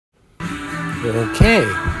Okay,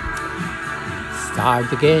 start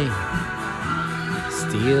the game.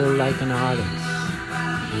 Still like an artist.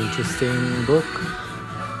 Interesting book,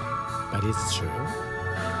 but it's true.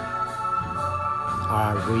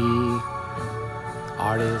 Are we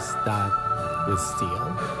artists that we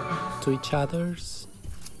steal to each other's?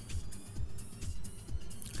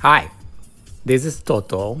 Hi, this is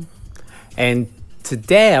TOTOO, and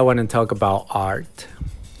today I want to talk about art.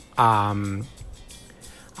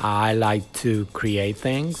 I like to create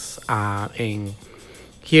things, and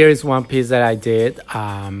here is one piece that I did.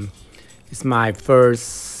 It's my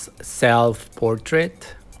first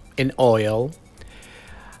self-portrait in oil.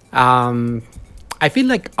 I feel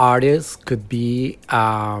like artists could be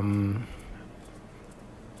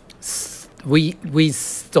we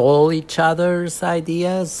stole each other's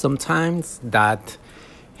ideas sometimes that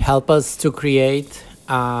help us to create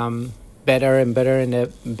better and better and a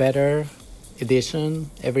better edition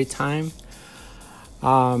every time.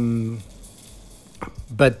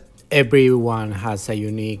 But everyone has a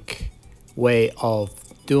unique way of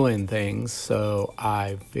doing things, so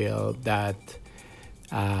I feel that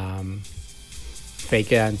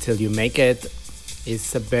fake it until you make it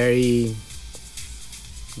is a very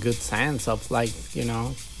good sense of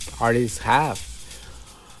artists have.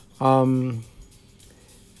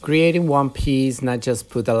 Creating one piece not just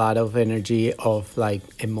put a lot of energy of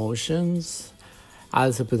emotions. I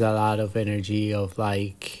also put a lot of energy of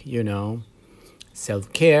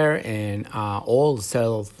self-care and all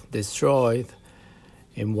self-destroyed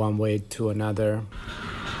in one way to another.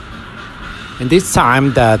 And this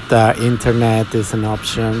time that the internet is an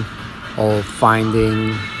option of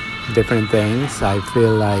finding different things, I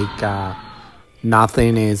feel like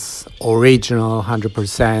nothing is original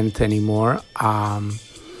 100% anymore.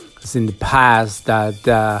 It's in the past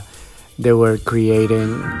that they were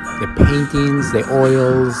creating the paintings, the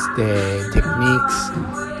oils, the techniques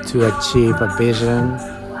to achieve a vision.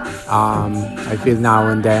 I feel now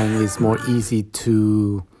and then it's more easy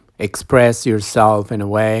to express yourself in a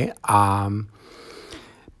way.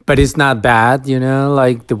 But it's not bad,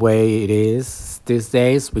 like the way it is these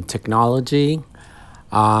days with technology.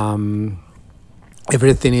 Everything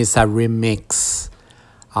is a remix.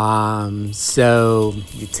 So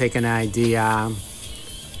you take an idea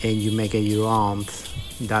and you make it your own.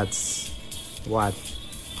 That's what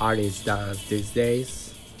artists does these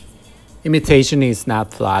days. Imitation is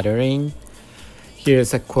not flattering.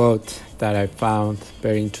 Here's a quote that I found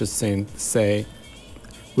very interesting. Say,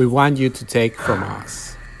 we want you to take from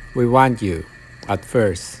us. We want you, at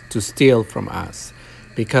first, to steal from us,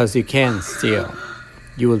 because you can't steal.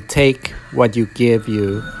 You will take what you give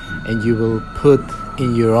you, and you will put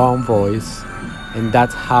in your own voice, and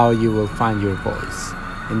that's how you will find your voice,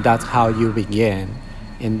 and that's how you begin.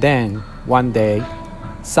 And then, one day,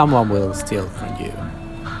 someone will steal from you.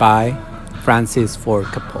 By Francis Ford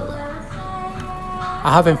Coppola.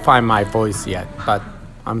 I haven't found my voice yet, but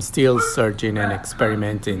I'm still searching and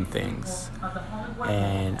experimenting things.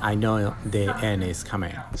 And I know the end is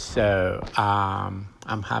coming. So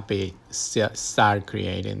I'm happy to start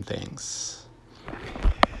creating things.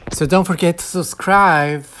 So don't forget to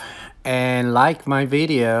subscribe and like my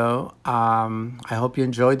video. I hope you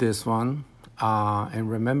enjoyed this one. And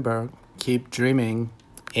remember, keep dreaming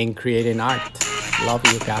and creating art. Love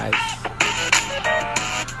you guys.